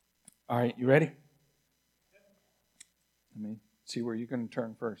All right, you ready? Let me see where you're going to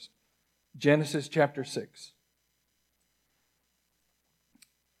turn first. Genesis chapter 6.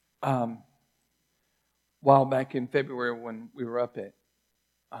 While back in February when we were up at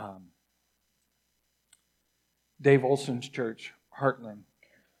Dave Olson's church, Heartland,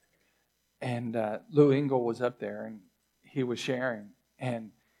 and Lou Engle was up there and he was sharing.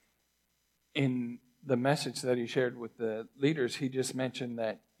 And in the message that he shared with the leaders, he just mentioned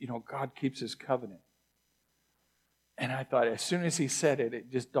that, God keeps his covenant. And I thought, as soon as he said it,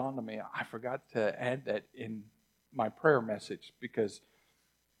 it just dawned on me, I forgot to add that in my prayer message, because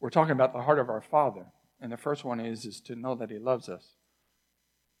we're talking about the heart of our Father. And the first one is to know that he loves us.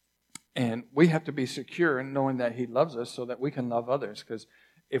 And we have to be secure in knowing that he loves us so that we can love others. Because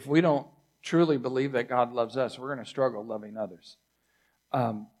if we don't truly believe that God loves us, we're going to struggle loving others.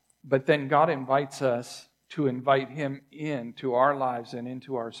 But then God invites us to invite him into our lives and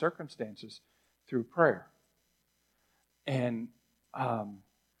into our circumstances through prayer. And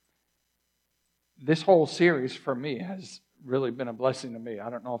this whole series for me has really been a blessing to me. I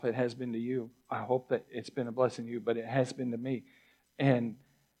don't know if it has been to you. I hope that it's been a blessing to you, but it has been to me. And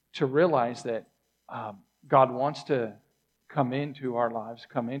to realize that God wants to come into our lives,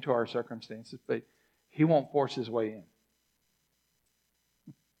 come into our circumstances, but he won't force his way in.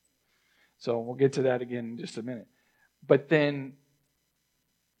 So we'll get to that again in just a minute. But then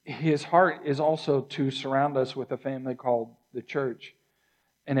his heart is also to surround us with a family called the church.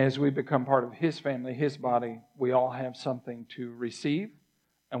 And as we become part of his family, his body, we all have something to receive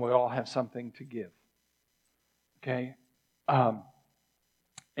and we all have something to give. Okay? And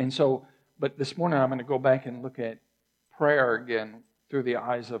so, but this morning I'm going to go back and look at prayer again through the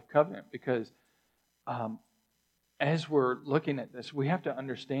eyes of covenant, because as we're looking at this, we have to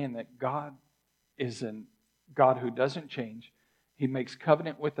understand that God is a God who doesn't change. He makes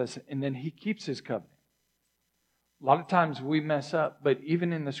covenant with us, and then he keeps his covenant. A lot of times we mess up, but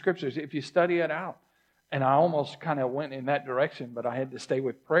even in the scriptures, if you study it out, and I almost kind of went in that direction, but I had to stay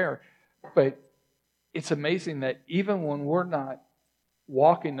with prayer. But it's amazing that even when we're not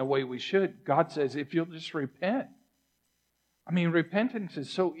walking the way we should, God says, if you'll just repent. I mean, repentance is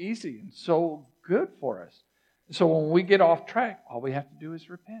so easy and so good for us. So when we get off track, all we have to do is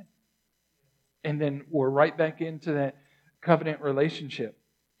repent. And then we're right back into that covenant relationship.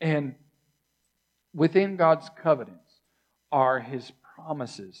 And within God's covenants are his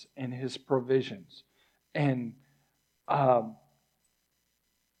promises and his provisions. And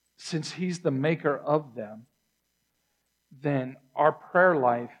since he's the maker of them, then our prayer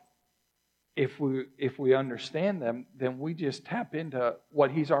life, if we understand them, then we just tap into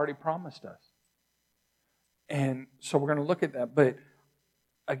what he's already promised us. And so we're going to look at that. But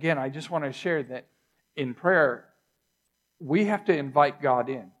again, I just want to share that in prayer, we have to invite God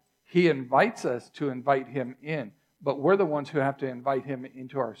in. He invites us to invite him in, but we're the ones who have to invite him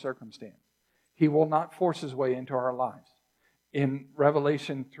into our circumstance. He will not force his way into our lives. In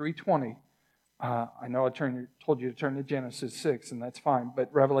Revelation 3:20, I know I told you to turn to Genesis 6, and that's fine,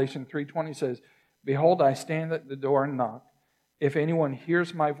 but Revelation 3:20 says, "Behold, I stand at the door and knock. If anyone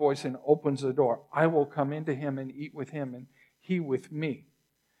hears my voice and opens the door, I will come into him and eat with him and he with me."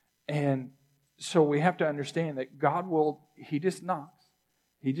 And so we have to understand that God he just knocks.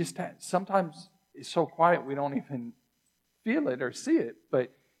 He just sometimes it's so quiet we don't even feel it or see it,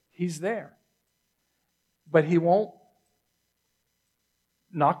 but he's there. But he won't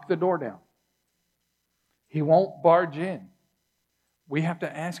knock the door down. He won't barge in. We have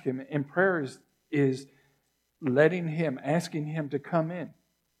to ask him. And prayer is asking him to come in.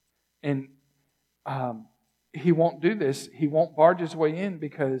 And he won't do this. He won't barge his way in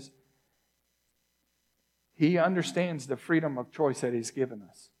because he understands the freedom of choice that he's given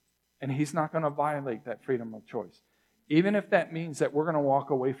us. And he's not going to violate that freedom of choice. Even if that means that we're going to walk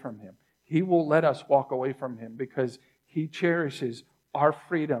away from him. He will let us walk away from him because he cherishes our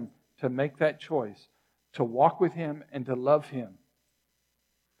freedom to make that choice, to walk with him and to love him.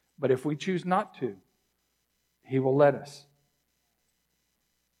 But if we choose not to, he will let us.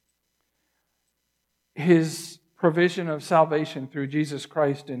 His provision of salvation through Jesus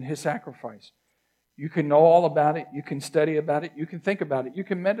Christ and his sacrifice. You can know all about it. You can study about it. You can think about it. You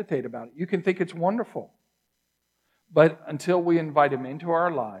can meditate about it. You can think it's wonderful. But until we invite him into our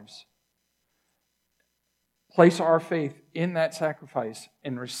lives, place our faith in that sacrifice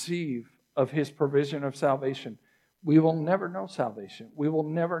and receive of his provision of salvation, we will never know salvation. We will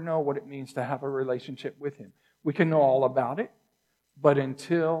never know what it means to have a relationship with him. We can know all about it, but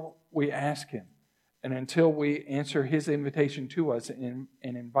until we ask him and until we answer his invitation to us and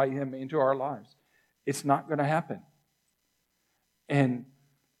invite him into our lives, it's not going to happen. And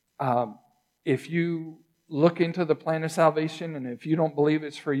If you look into the plan of salvation, and if you don't believe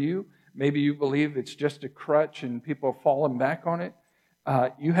it's for you, maybe you believe it's just a crutch and people are falling back on it,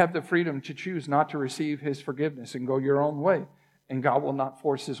 you have the freedom to choose not to receive His forgiveness and go your own way. And God will not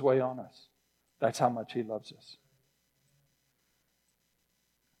force His way on us. That's how much He loves us.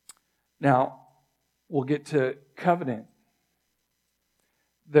 Now, we'll get to covenant.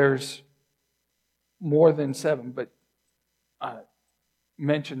 There's more than 7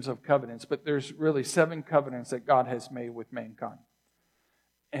 mentions of covenants, but there's really 7 covenants that God has made with mankind.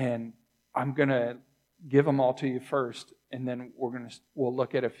 And I'm going to give them all to you first, and then we'll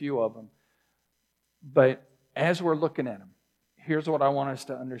look at a few of them. But as we're looking at them, here's what I want us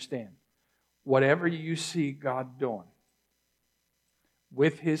to understand. Whatever you see God doing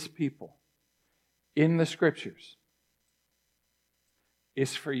with His people in the Scriptures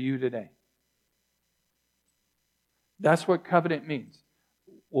is for you today. That's what covenant means.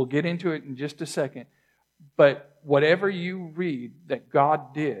 We'll get into it in just a second. But whatever you read that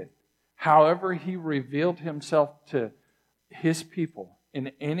God did, however He revealed Himself to His people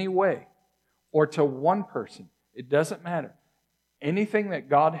in any way, or to one person, it doesn't matter. Anything that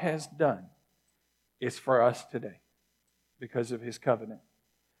God has done is for us today because of His covenant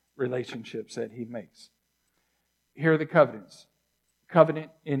relationships that He makes. Here are the covenants.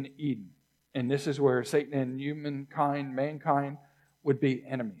 Covenant in Eden. And this is where Satan and mankind would be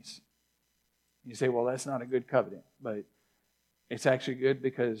enemies. You say, well, that's not a good covenant. But it's actually good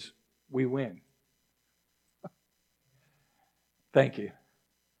because we win. Thank you.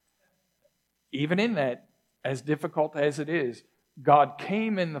 Even in that, as difficult as it is, God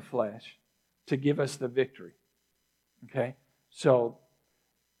came in the flesh to give us the victory. Okay? So,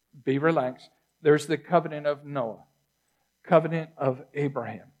 be relaxed. There's the covenant of Noah. Covenant of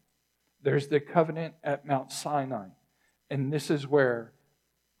Abraham. There's the covenant at Mount Sinai. And this is where,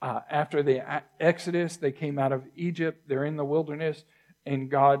 after the Exodus, they came out of Egypt. They're in the wilderness.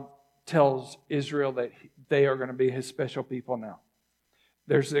 And God tells Israel that they are going to be His special people now.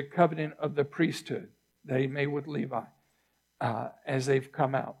 There's the covenant of the priesthood that He made with Levi as they've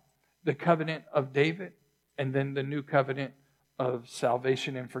come out. The covenant of David, and then the new covenant of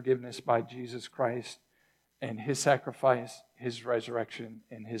salvation and forgiveness by Jesus Christ and His sacrifice, His resurrection,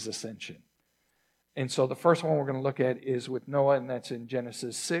 and His ascension. And so the first one we're going to look at is with Noah, and that's in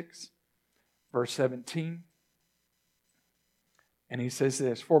Genesis 6, verse 17. And he says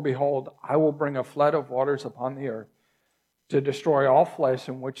this, "For behold, I will bring a flood of waters upon the earth to destroy all flesh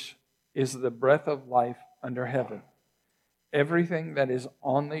in which is the breath of life under heaven. Everything that is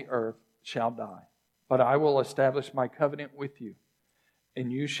on the earth shall die. But I will establish my covenant with you,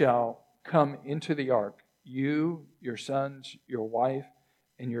 and you shall come into the ark, you, your sons, your wife,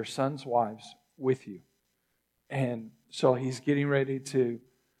 and your sons' wives with you." And so He's getting ready to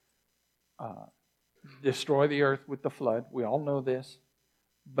destroy the earth with the flood. We all know this.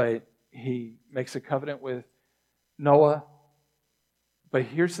 But He makes a covenant with Noah. But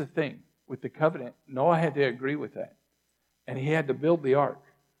here's the thing. With the covenant, Noah had to agree with that. And he had to build the ark.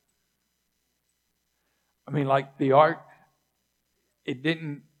 I mean, like the ark, it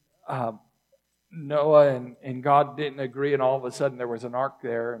didn't, Noah and God didn't agree, and all of a sudden there was an ark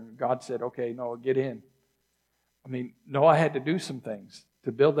there, and God said, okay, Noah, get in. I mean, Noah had to do some things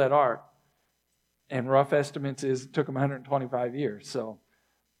to build that ark, and rough estimates is it took him 125 years. So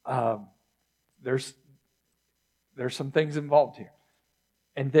there's some things involved here.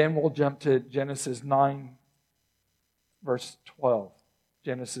 And then we'll jump to Genesis 9, verse 12.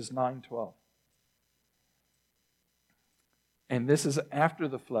 Genesis 9:12. And this is after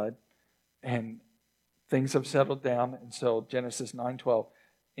the flood, and things have settled down. And so Genesis 9:12.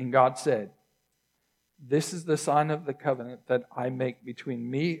 And God said, "This is the sign of the covenant that I make between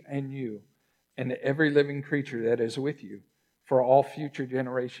me and you and every living creature that is with you for all future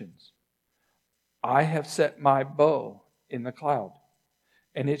generations. I have set my bow in the cloud,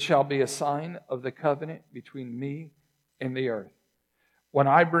 and it shall be a sign of the covenant between me and the earth. When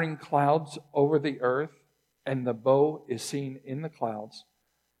I bring clouds over the earth, and the bow is seen in the clouds,"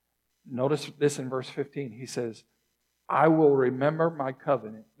 notice this in verse 15. He says, "I will remember my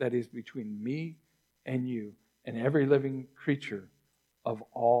covenant that is between me and you and every living creature of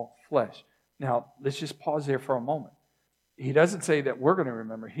all flesh." Now, let's just pause there for a moment. He doesn't say that we're going to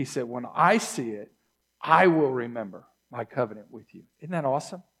remember. He said, when I see it, I will remember my covenant with you. Isn't that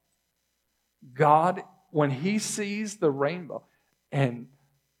awesome? God, when He sees the rainbow, and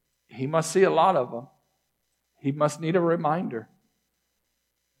He must see a lot of them, He must need a reminder.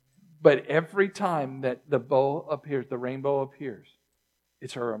 But every time that the bow appears, the rainbow appears,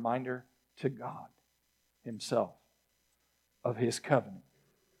 it's a reminder to God Himself of His covenant.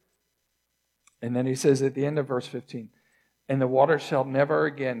 And then he says at the end of verse 15, and the water shall never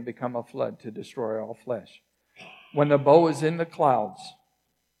again become a flood to destroy all flesh. When the bow is in the clouds,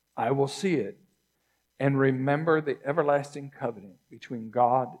 I will see it and remember the everlasting covenant between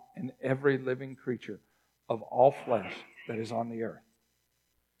God and every living creature of all flesh that is on the earth.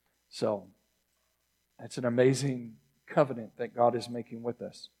 So, that's an amazing covenant that God is making with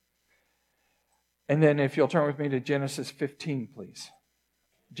us. And then if you'll turn with me to Genesis 15, please.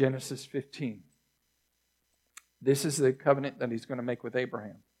 Genesis 15. This is the covenant that he's going to make with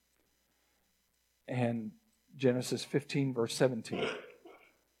Abraham. And Genesis 15, verse 17.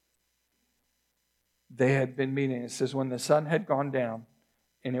 They had been meeting. It says, when the sun had gone down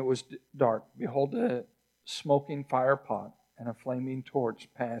and it was dark, behold, a smoking fire pot and a flaming torch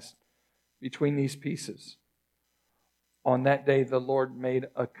passed between these pieces. On that day, the Lord made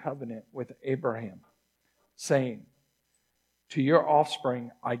a covenant with Abraham, saying, to your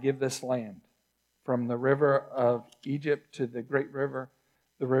offspring I give this land, from the river of Egypt to the great river,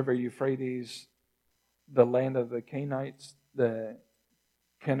 the river Euphrates, the land of the Canaanites, the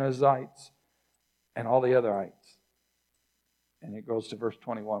Kenizzites, and all the other ites. And it goes to verse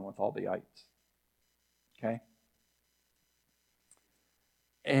 21 with all the ites. Okay?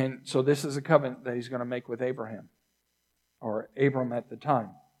 And so this is a covenant that he's going to make with Abraham, or Abram at the time.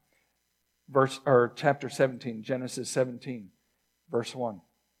 Chapter 17, Genesis 17, verse 1.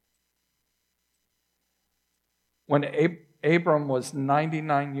 When Abram was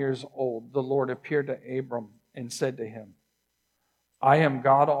 99 years old, the Lord appeared to Abram and said to him, I am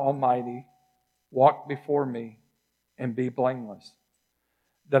God Almighty. Walk before me and be blameless,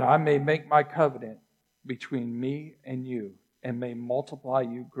 that I may make my covenant between me and you and may multiply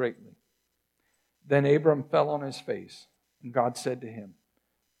you greatly. Then Abram fell on his face, and God said to him,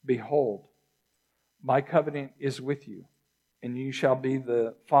 behold, my covenant is with you, and you shall be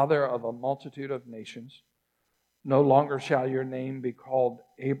the father of a multitude of nations. No longer shall your name be called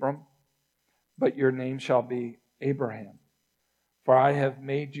Abram, but your name shall be Abraham. For I have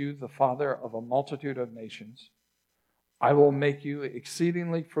made you the father of a multitude of nations. I will make you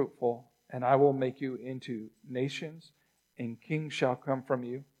exceedingly fruitful, and I will make you into nations, and kings shall come from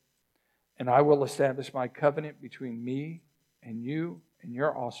you. And I will establish my covenant between me and you and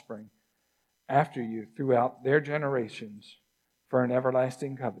your offspring after you throughout their generations for an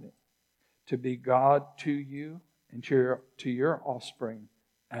everlasting covenant, to be God to you and to your offspring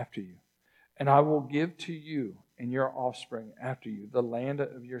after you. And I will give to you and your offspring after you the land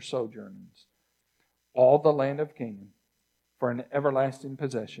of your sojournings, all the land of Canaan, for an everlasting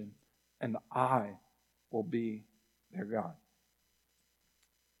possession, and I will be their God.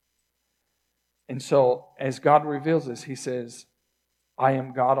 And so, as God reveals this, he says, I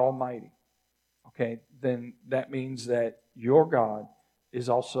am God Almighty. Okay, then that means that your God is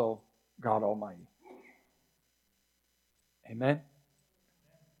also God Almighty. Amen?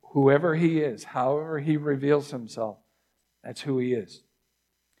 Whoever he is, however he reveals himself, that's who he is.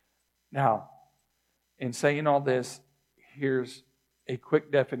 Now, in saying all this, here's a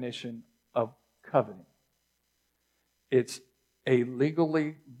quick definition of covenant. It's a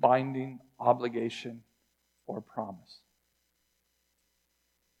legally binding obligation or promise.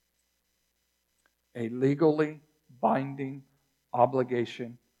 A legally binding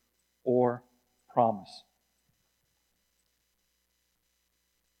obligation or promise.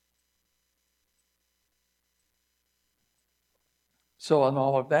 So, on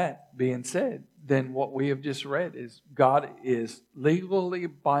all of that being said, then what we have just read is God is legally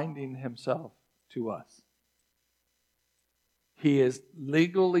binding himself to us. He is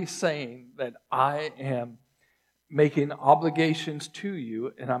legally saying that I am making obligations to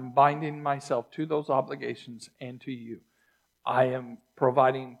you, and I'm binding myself to those obligations and to you. I am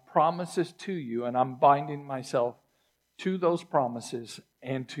providing promises to you, and I'm binding myself to those promises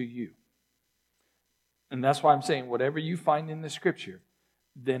and to you. And that's why I'm saying whatever you find in the Scripture,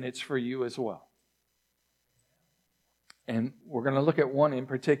 then it's for you as well. And we're going to look at one in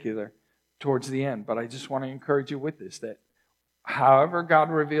particular towards the end, but I just want to encourage you with this, that however God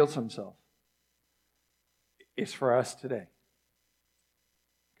reveals himself, it's for us today.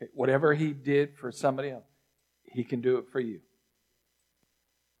 Okay, whatever he did for somebody else, he can do it for you.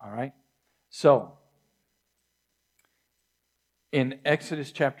 All right? So, in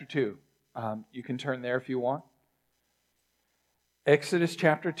Exodus chapter 2, you can turn there if you want. Exodus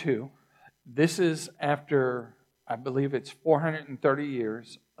chapter 2. This is after, I believe it's 430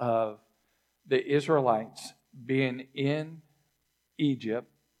 years of the Israelites being in Egypt.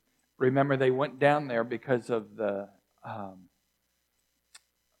 Remember, they went down there because of the,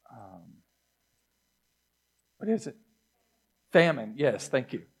 what is it? Famine. Yes,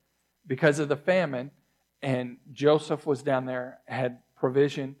 thank you. because of the famine, and Joseph was down there, had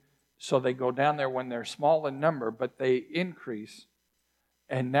provision, so they go down there when they're small in number, but they increase,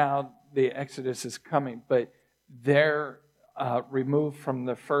 and now the Exodus is coming. But they're removed from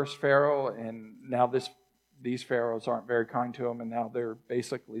the first Pharaoh, and now these pharaohs aren't very kind to them, and now they're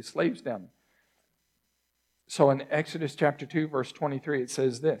basically slaves down there. So in Exodus chapter 2, verse 23, it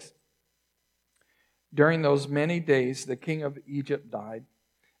says this: during those many days, the king of Egypt died,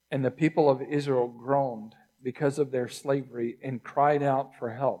 and the people of Israel groaned because of their slavery and cried out for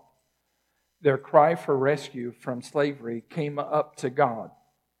help. Their cry for rescue from slavery came up to God.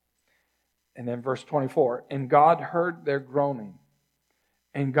 And then verse 24, and God heard their groaning,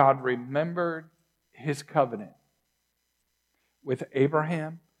 and God remembered his covenant with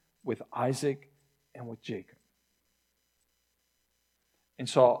Abraham, with Isaac, and with Jacob. And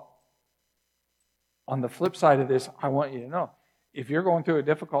so, on the flip side of this, I want you to know, if you're going through a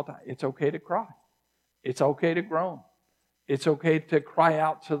difficult time, it's okay to cry. It's okay to groan. It's okay to cry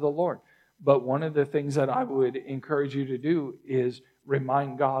out to the Lord. But one of the things that I would encourage you to do is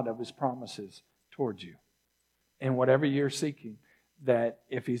remind God of his promises towards you. And whatever you're seeking, that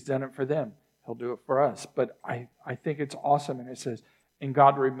if he's done it for them, he'll do it for us. But I think it's awesome. And it says, and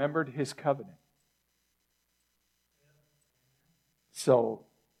God remembered his covenant. So,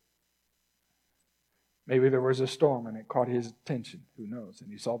 maybe there was a storm and it caught his attention. Who knows?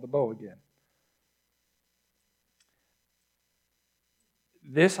 And he saw the bow again.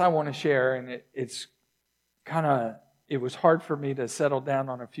 This I want to share, and it was hard for me to settle down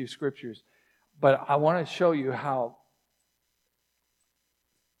on a few scriptures, but I want to show you how,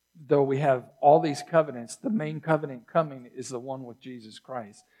 though we have all these covenants, the main covenant coming is the one with Jesus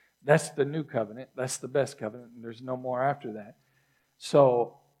Christ. That's the new covenant. That's the best covenant, and there's no more after that.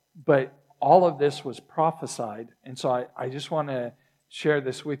 So, but all of this was prophesied, and so I just want to share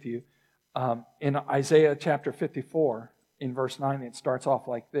this with you. In Isaiah chapter 54, in verse 9, it starts off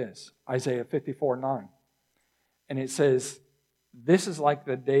like this. Isaiah 54:9. And it says, this is like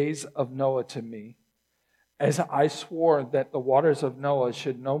the days of Noah to me, as I swore that the waters of Noah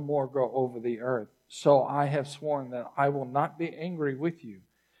should no more go over the earth. So I have sworn that I will not be angry with you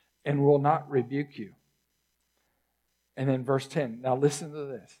and will not rebuke you. And then verse 10. Now listen to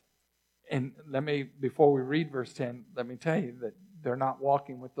this. And before we read verse 10, let me tell you that they're not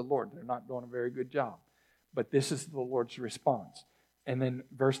walking with the Lord. They're not doing a very good job. But this is the Lord's response. And then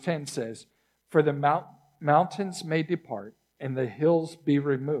verse 10 says, for the mountains may depart and the hills be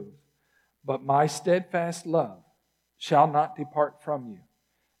removed, but my steadfast love shall not depart from you,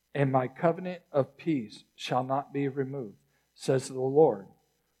 and my covenant of peace shall not be removed, says the Lord,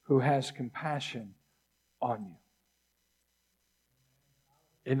 who has compassion on you.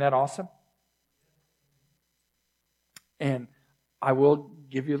 Isn't that awesome? And I will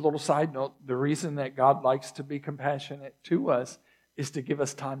give you a little side note. The reason that God likes to be compassionate to us is to give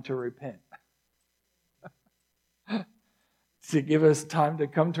us time to repent. To give us time to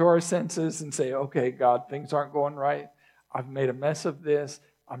come to our senses and say, okay, God, things aren't going right. I've made a mess of this.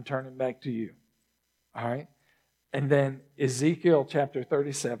 I'm turning back to you. All right? And then Ezekiel chapter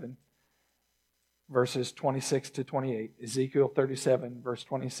 37, verses 26 to 28. Ezekiel 37, verse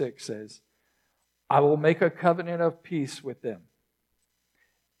 26 says, I will make a covenant of peace with them.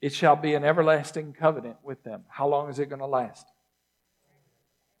 It shall be an everlasting covenant with them. How long is it going to last?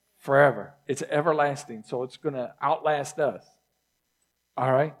 Forever. It's everlasting, so it's going to outlast us.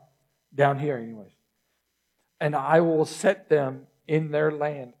 All right? Down here anyways. And I will set them in their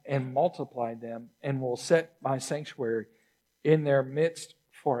land and multiply them, and will set my sanctuary in their midst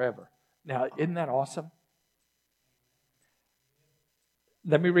forever. Now, isn't that awesome?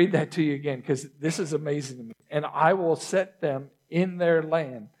 Let me read that to you again, because this is amazing to me. And I will set them in their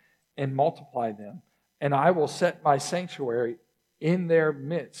land and multiply them, and I will set my sanctuary in their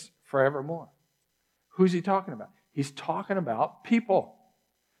midst forevermore. Who's he talking about? He's talking about people.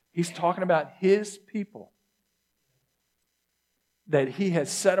 He's talking about his people that he has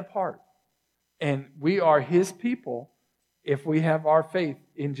set apart. And we are his people if we have our faith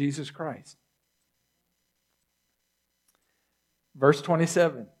in Jesus Christ. Verse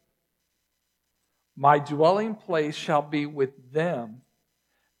 27. My dwelling place shall be with them,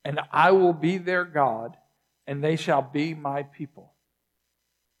 and I will be their God, and they shall be my people.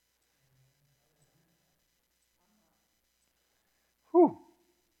 Whew.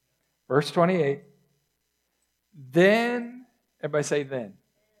 Verse 28. Then, everybody say then.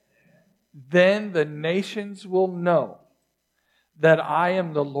 Then the nations will know that I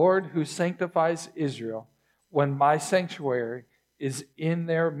am the Lord who sanctifies Israel, when my sanctuary is in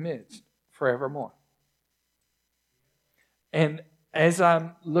their midst forevermore. And as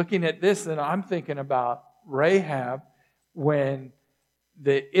I'm looking at this, then I'm thinking about Rahab when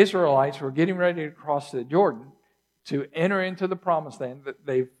the Israelites were getting ready to cross the Jordan to enter into the promised land.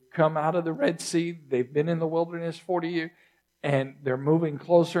 They've come out of the Red Sea. They've been in the wilderness 40 years, and they're moving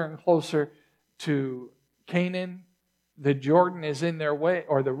closer and closer to Canaan. The Jordan is in their way,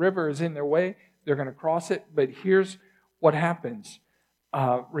 or the river is in their way. They're going to cross it. But here's what happens.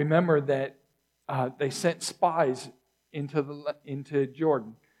 Remember that they sent spies into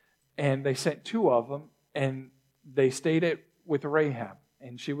Jordan, and they sent 2 of them, and they stayed with Rahab,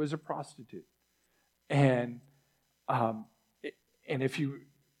 and she was a prostitute. And if you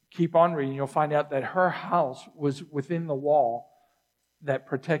keep on reading, you'll find out that her house was within the wall that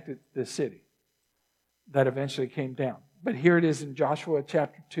protected the city that eventually came down. But here it is in Joshua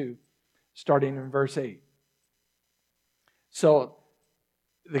chapter 2, starting in verse 8. So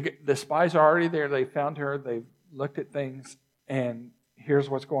the spies are already there. They found her. They've looked at things. And here's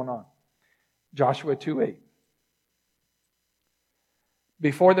what's going on. Joshua 2:8.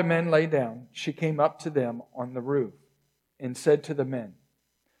 Before the men lay down, she came up to them on the roof and said to the men,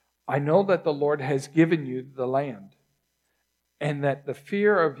 I know that the Lord has given you the land, and that the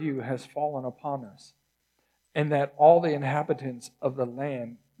fear of you has fallen upon us, and that all the inhabitants of the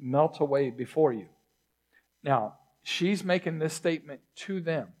land melt away before you. Now, she's making this statement to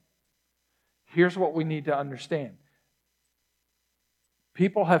them. Here's what we need to understand.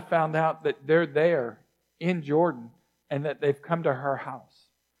 People have found out that they're there in Jordan and that they've come to her house.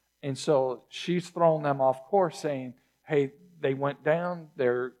 And so she's thrown them off course saying, hey, they went down,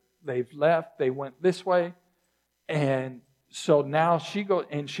 they've left, they went this way. And so now she goes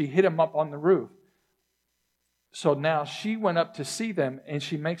and she hit them up on the roof. So now she went up to see them and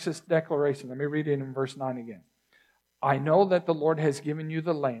she makes this declaration. Let me read it in verse 9 again. I know that the Lord has given you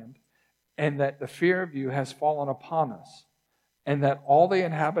the land, and that the fear of you has fallen upon us, and that all the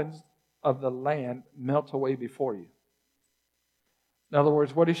inhabitants of the land melt away before you. In other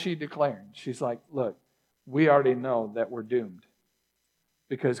words, what is she declaring? She's like, look, we already know that we're doomed.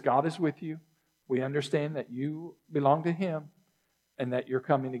 Because God is with you. We understand that you belong to Him and that you're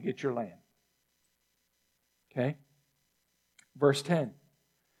coming to get your land. Okay? Verse 10.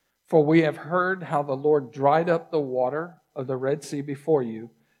 For we have heard how the Lord dried up the water of the Red Sea before you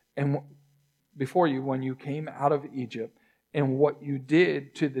when you came out of Egypt, and what you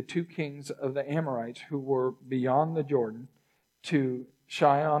did to the 2 kings of the Amorites who were beyond the Jordan, to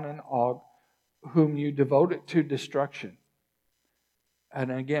Sihon and Og, whom you devoted to destruction.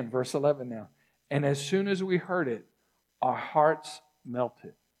 And again, verse 11 now. And as soon as we heard it, our hearts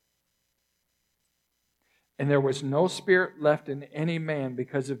melted. And there was no spirit left in any man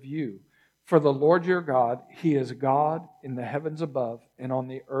because of you. For the Lord your God, He is God in the heavens above and on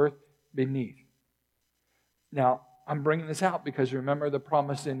the earth beneath. Now, I'm bringing this out because remember the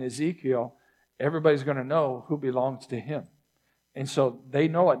promise in Ezekiel, everybody's going to know who belongs to Him. And so they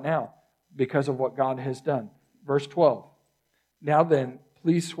know it now because of what God has done. Verse 12. Now then,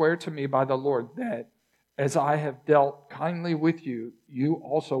 please swear to me by the Lord that as I have dealt kindly with you, you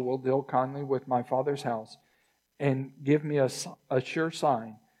also will deal kindly with my father's house, and give me a sure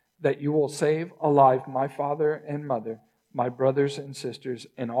sign that you will save alive my father and mother, my brothers and sisters,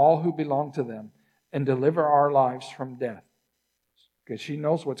 and all who belong to them, and deliver our lives from death. Because she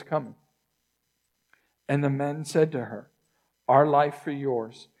knows what's coming. And the men said to her, our life for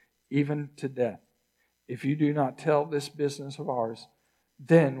yours, even to death. If you do not tell this business of ours,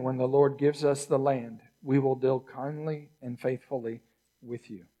 then when the Lord gives us the land, we will deal kindly and faithfully with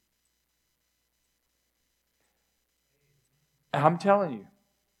you. I'm telling you,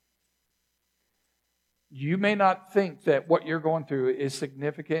 you may not think that what you're going through is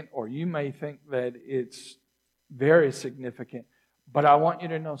significant, or you may think that it's very significant, but I want you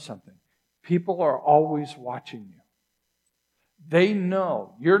to know something. People are always watching you. They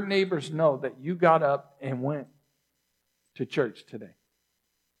know, your neighbors know that you got up and went to church today.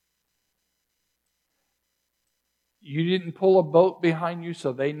 You didn't pull a boat behind you,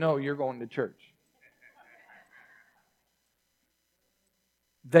 so they know you're going to church.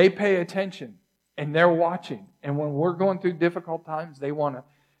 They pay attention, and they're watching. And when we're going through difficult times, they want to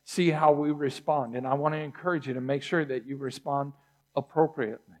see how we respond. And I want to encourage you to make sure that you respond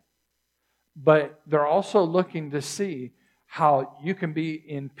appropriately. But they're also looking to see how you can be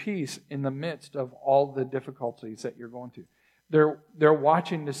in peace in the midst of all the difficulties that you're going through. They're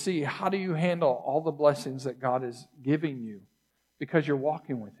watching to see how do you handle all the blessings that God is giving you because you're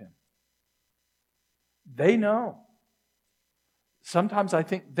walking with Him. They know. Sometimes I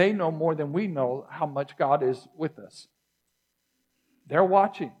think they know more than we know how much God is with us. They're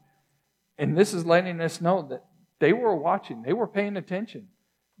watching. And this is letting us know that They were watching. They were paying attention.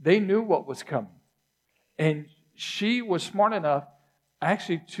 They knew what was coming. And she was smart enough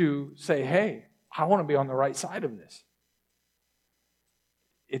actually to say, hey, I want to be on the right side of this.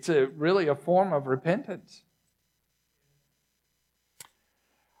 It's really a form of repentance.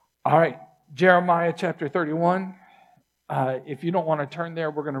 All right, Jeremiah chapter 31. If you don't want to turn there,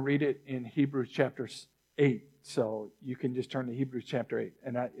 we're going to read it in Hebrews chapter 8. So you can just turn to Hebrews chapter 8.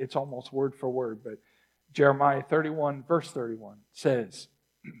 And it's almost word for word. But Jeremiah 31, verse 31 says,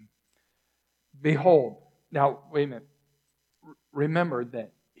 Behold. Now, wait a minute. Remember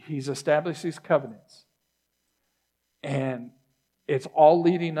that he's established these covenants. And it's all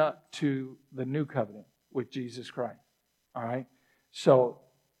leading up to the new covenant with Jesus Christ. All right? So,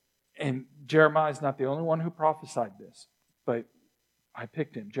 and Jeremiah is not the only one who prophesied this, but I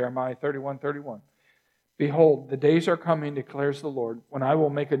picked him. Jeremiah 31:31. Behold, the days are coming, declares the Lord, when I will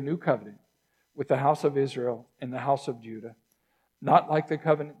make a new covenant with the house of Israel and the house of Judah, not like the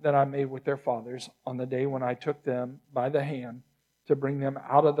covenant that I made with their fathers on the day when I took them by the hand to bring them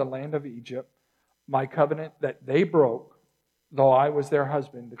out of the land of Egypt, my covenant that they broke, though I was their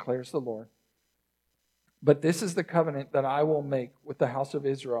husband, declares the Lord. But this is the covenant that I will make with the house of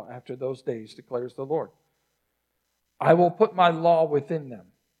Israel after those days, declares the Lord. I will put my law within them,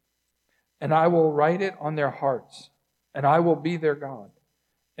 and I will write it on their hearts, and I will be their God,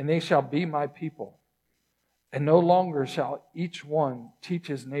 and they shall be my people. And no longer shall each one teach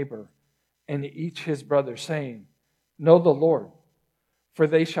his neighbor and each his brother, saying, Know the Lord, for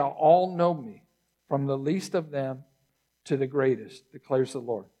they shall all know me, from the least of them to the greatest, declares the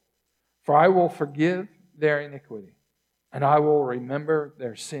Lord. For I will forgive their iniquity, and I will remember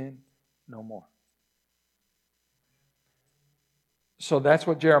their sin no more. So that's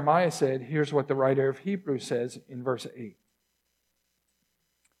what Jeremiah said. Here's what the writer of Hebrews says in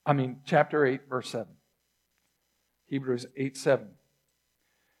chapter 8, verse 7. Hebrews 8:7.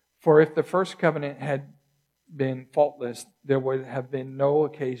 For if the first covenant had been faultless, there would have been no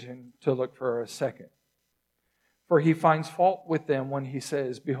occasion to look for a second. For he finds fault with them when he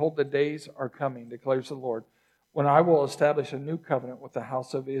says, Behold, the days are coming, declares the Lord, when I will establish a new covenant with the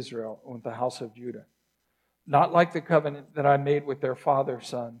house of Israel and with the house of Judah. Not like the covenant that I made with their father's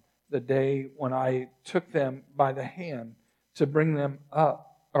son, the day when I took them by the hand to bring them out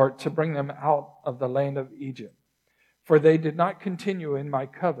of the land of Egypt. For they did not continue in my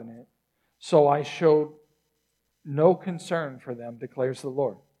covenant, so I showed no concern for them, declares the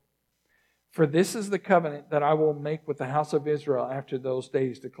Lord. For this is the covenant that I will make with the house of Israel after those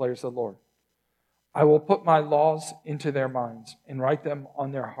days, declares the Lord. I will put my laws into their minds and write them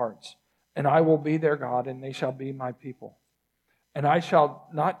on their hearts, and I will be their God, and they shall be my people. And they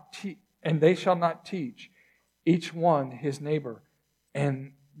shall not teach each one his neighbor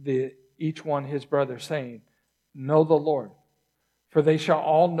and each one his brother, saying, Know the Lord, for they shall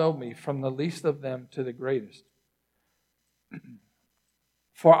all know me, from the least of them to the greatest.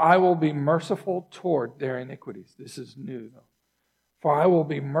 For I will be merciful toward their iniquities. This is new, though. For I will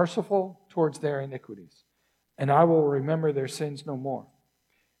be merciful towards their iniquities, and I will remember their sins no more.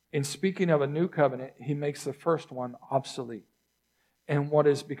 In speaking of a new covenant, he makes the first one obsolete. And what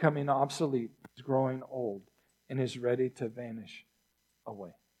is becoming obsolete is growing old and is ready to vanish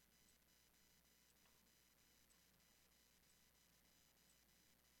away.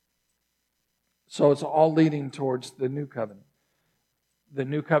 So it's all leading towards the new covenant. The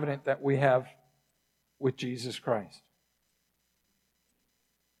new covenant that we have with Jesus Christ.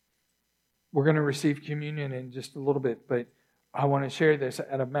 We're going to receive communion in just a little bit, but I want to share this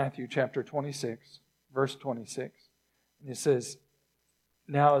out of Matthew chapter 26, verse 26. And it says,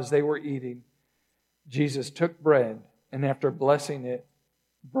 Now as they were eating, Jesus took bread, and after blessing it,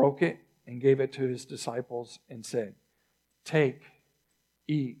 broke it, and gave it to his disciples, and said, Take,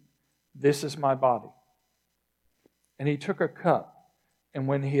 eat, this is my body. And he took a cup, and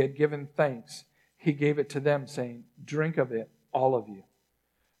when he had given thanks, he gave it to them, saying, Drink of it, all of you.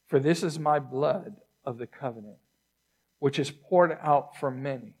 For this is my blood of the covenant, which is poured out for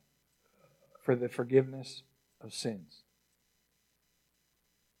many for the forgiveness of sins.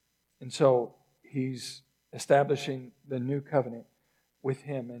 And so he's establishing the new covenant with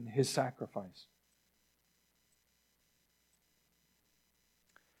him and his sacrifice.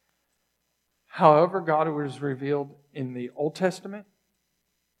 However, God was revealed in the Old Testament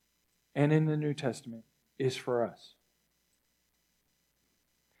and in the New Testament is for us.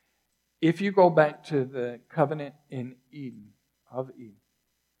 If you go back to the covenant in Eden,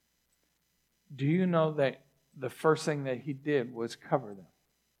 do you know that the first thing that he did was cover them?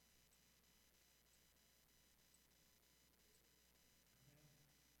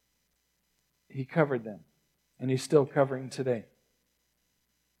 He covered them. And He's still covering today.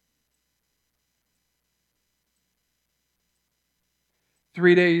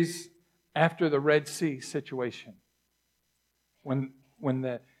 Three days after the Red Sea situation, when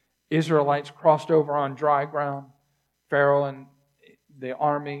the Israelites crossed over on dry ground, Pharaoh and the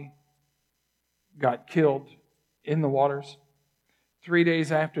army got killed in the waters. 3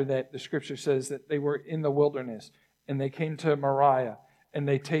 days after that, the scripture says that they were in the wilderness and they came to Moriah and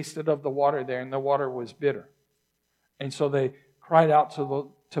they tasted of the water there, and the water was bitter. And so they cried out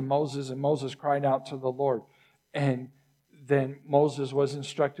to Moses, and Moses cried out to the Lord. And then Moses was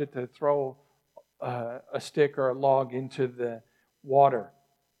instructed to throw a stick or a log into the water.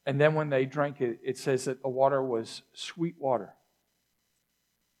 And then when they drank it, it says that the water was sweet water.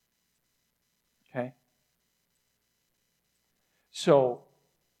 Okay? So,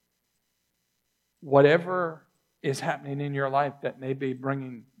 whatever is happening in your life that may be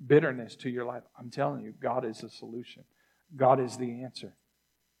bringing bitterness to your life, I'm telling you, God is the solution. God is the answer.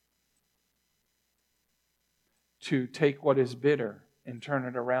 To take what is bitter and turn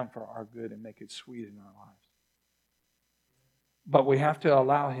it around for our good and make it sweet in our lives. But we have to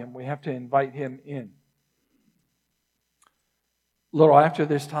allow Him. We have to invite Him in. A little after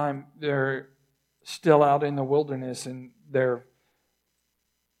this time, they're still out in the wilderness and they're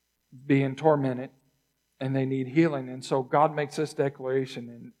being tormented and they need healing. And so God makes this declaration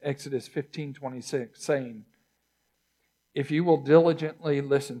in Exodus 15:26, saying, "If you will diligently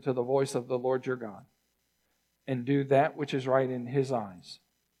listen to the voice of the Lord your God and do that which is right in His eyes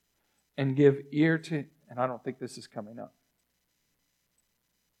and give ear to," and I don't think this is coming up,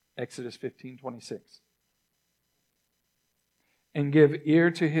 Exodus 15:26. "And give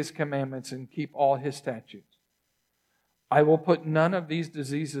ear to His commandments and keep all His statutes. I will put none of these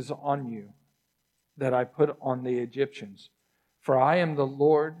diseases on you that I put on the Egyptians, for I am the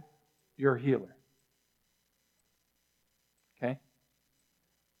Lord your healer." Okay?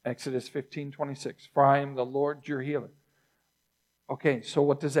 Exodus 15:26. "For I am the Lord your healer." Okay, so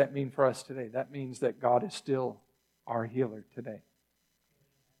what does that mean for us today? That means that God is still our healer today.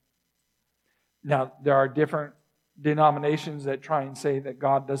 Now, there are different denominations that try and say that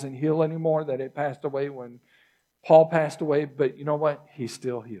God doesn't heal anymore, that it passed away when Paul passed away, but you know what? He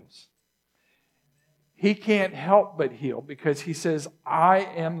still heals. He can't help but heal because He says, "I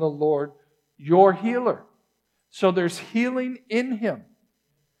am the Lord your healer." So there's healing in Him.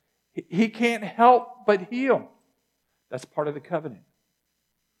 He can't help but heal. That's part of the covenant.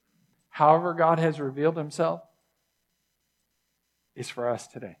 However God has revealed Himself is for us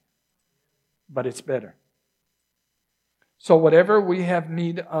today. But it's better. So whatever we have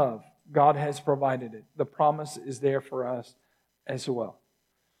need of, God has provided it. The promise is there for us as well.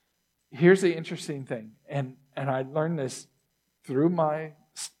 Here's the interesting thing, and I learned this through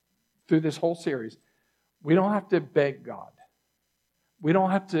this whole series. We don't have to beg God. We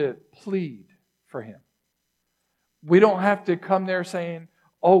don't have to plead for Him. We don't have to come there saying,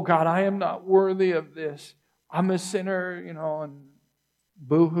 "Oh God, I am not worthy of this. I'm a sinner," and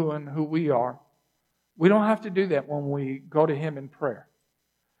boo-hooing who we are. We don't have to do that when we go to Him in prayer.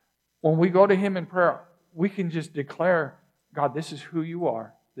 When we go to Him in prayer, we can just declare, "God, this is who you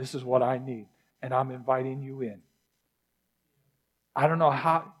are. This is what I need. And I'm inviting you in." I don't know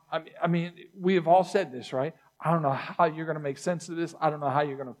how, I mean, we have all said this, right? I don't know how you're going to make sense of this. I don't know how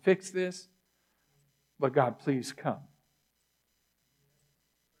you're going to fix this. But God, please come.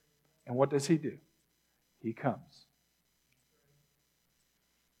 And what does He do? He comes.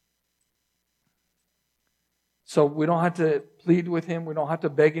 So we don't have to plead with Him. We don't have to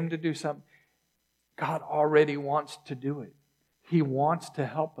beg Him to do something. God already wants to do it. He wants to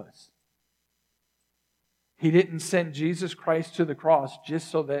help us. He didn't send Jesus Christ to the cross just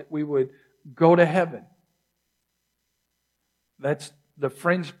so that we would go to heaven. That's the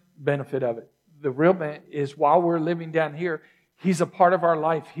fringe benefit of it. The real benefit is while we're living down here, He's a part of our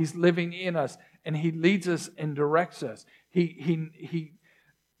life. He's living in us, and He leads us and directs us. He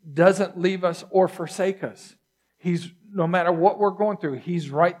doesn't leave us or forsake us. No matter what we're going through, He's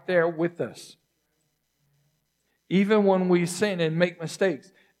right there with us. Even when we sin and make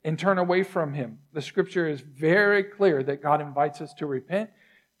mistakes and turn away from Him, the Scripture is very clear that God invites us to repent,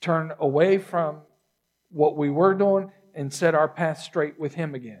 turn away from what we were doing, and set our path straight with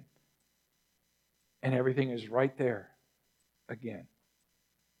Him again. And everything is right there again.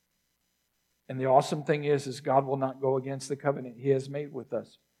 And the awesome thing is God will not go against the covenant He has made with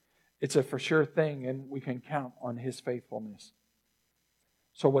us. It's a for sure thing, and we can count on His faithfulness.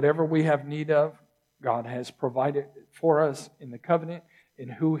 So whatever we have need of, God has provided for us in the covenant, in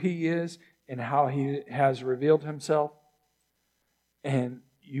who He is, and how He has revealed Himself. And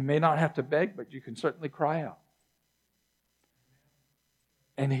you may not have to beg, but you can certainly cry out.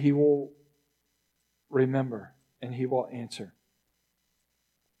 And He will remember and He will answer.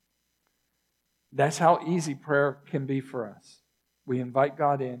 That's how easy prayer can be for us. We invite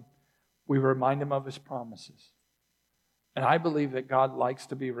God in. We remind Him of His promises. And I believe that God likes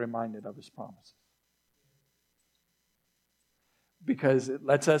to be reminded of His promises. Because it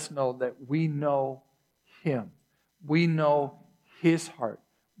lets us know that we know Him. We know His heart.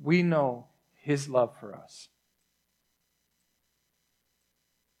 We know His love for us.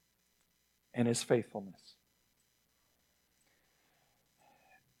 And His faithfulness.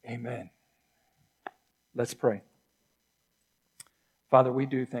 Amen. Let's pray. Father, we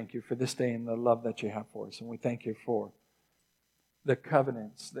do thank You for this day and the love that You have for us. And we thank You for the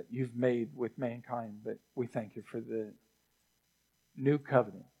covenants that You've made with mankind. But we thank You for the new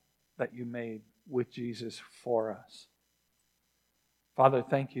covenant that You made with Jesus for us. Father,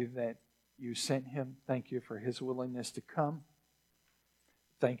 thank You that You sent Him. Thank You for His willingness to come.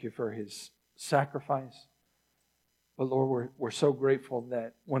 Thank You for His sacrifice. But Lord, we're so grateful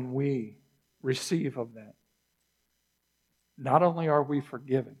that when we receive of that, not only are we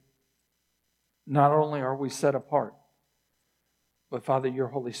forgiven, not only are we set apart, but Father, Your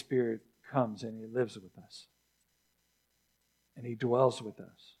Holy Spirit comes and He lives with us. And He dwells with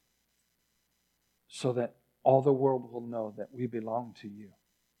us. So that all the world will know that we belong to You.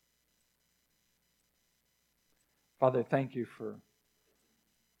 Father, thank You for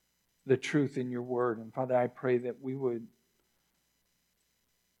the truth in Your word. And Father, I pray that we would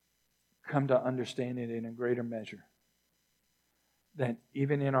come to understand it in a greater measure. That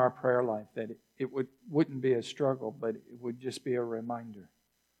even in our prayer life, that it wouldn't be a struggle, but it would just be a reminder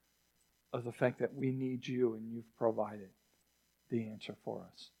of the fact that we need You and You've provided the answer for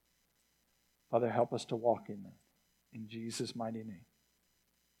us. Father, help us to walk in that. In Jesus' mighty name.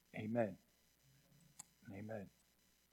 Amen. Amen.